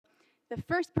the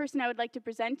first person I would like to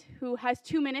present, who has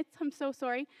 2 minutes, I'm so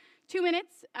sorry, 2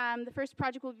 minutes. The first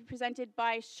project will be presented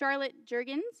by Charlotte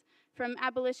Juergens from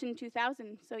Abolition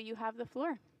 2000. So you have the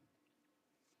floor.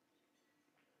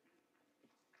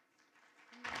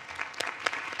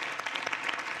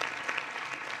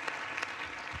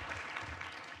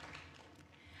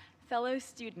 Fellow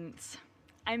students,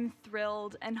 I'm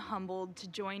thrilled and humbled to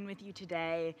join with you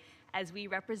today as we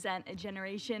represent a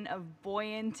generation of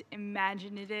buoyant,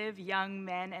 imaginative young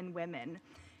men and women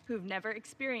who've never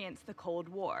experienced the Cold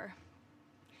War.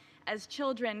 As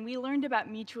children, we learned about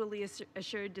mutually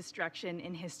assured destruction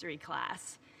in history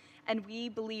class, and we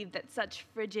believed that such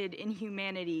frigid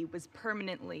inhumanity was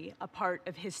permanently a part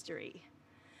of history.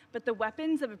 But the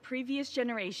weapons of a previous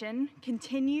generation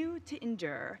continue to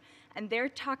endure, and their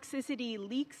toxicity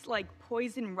leaks like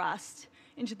poison rust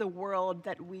into the world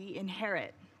that we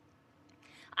inherit.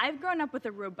 I've grown up with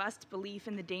a robust belief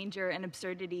in the danger and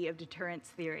absurdity of deterrence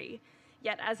theory,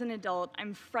 yet as an adult,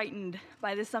 I'm frightened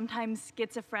by the sometimes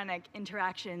schizophrenic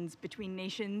interactions between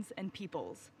nations and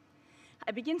peoples.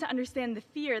 I begin to understand the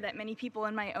fear that many people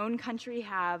in my own country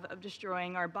have of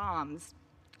destroying our bombs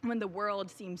when the world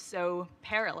seems so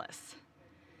perilous.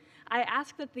 I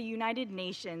ask that the United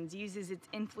Nations uses its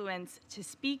influence to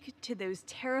speak to those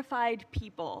terrified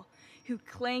people who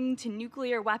cling to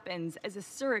nuclear weapons as a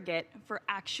surrogate for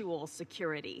actual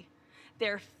security.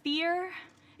 Their fear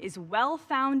is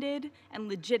well-founded and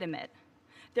legitimate.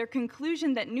 Their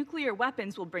conclusion that nuclear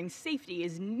weapons will bring safety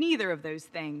is neither of those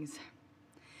things.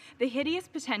 The hideous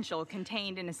potential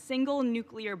contained in a single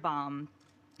nuclear bomb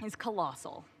is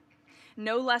colossal.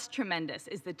 No less tremendous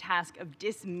is the task of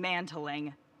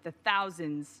dismantling the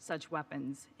thousands such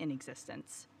weapons in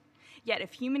existence. Yet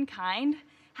if humankind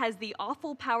has the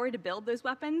awful power to build those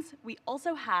weapons, we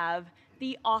also have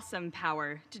the awesome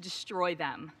power to destroy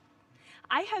them.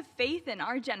 I have faith in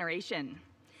our generation.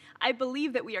 I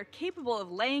believe that we are capable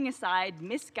of laying aside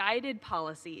misguided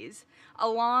policies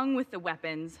along with the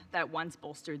weapons that once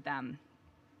bolstered them.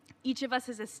 Each of us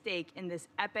has a stake in this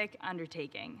epic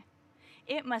undertaking.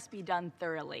 It must be done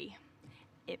thoroughly.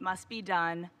 It must be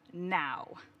done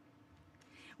now.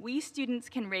 We students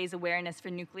can raise awareness for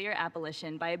nuclear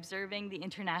abolition by observing the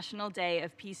International Day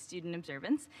of Peace Student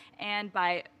Observance and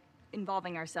by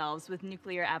involving ourselves with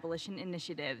nuclear abolition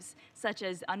initiatives such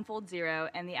as Unfold Zero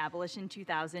and the Abolition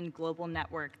 2000 Global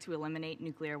Network to eliminate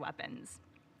nuclear weapons.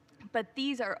 But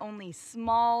these are only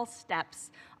small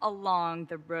steps along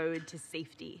the road to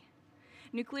safety.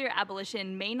 Nuclear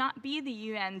abolition may not be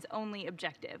the UN's only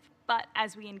objective, but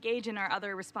as we engage in our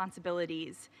other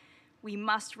responsibilities, we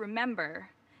must remember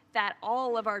that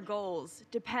all of our goals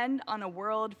depend on a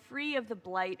world free of the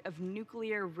blight of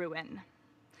nuclear ruin.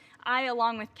 I,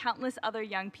 along with countless other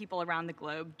young people around the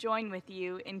globe, join with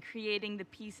you in creating the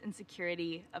peace and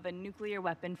security of a nuclear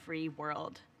weapon-free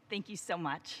world. Thank you so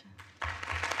much.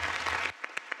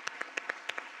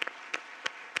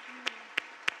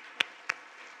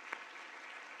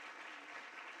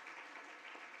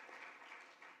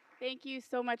 Thank you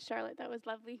so much, Charlotte. That was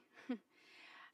lovely.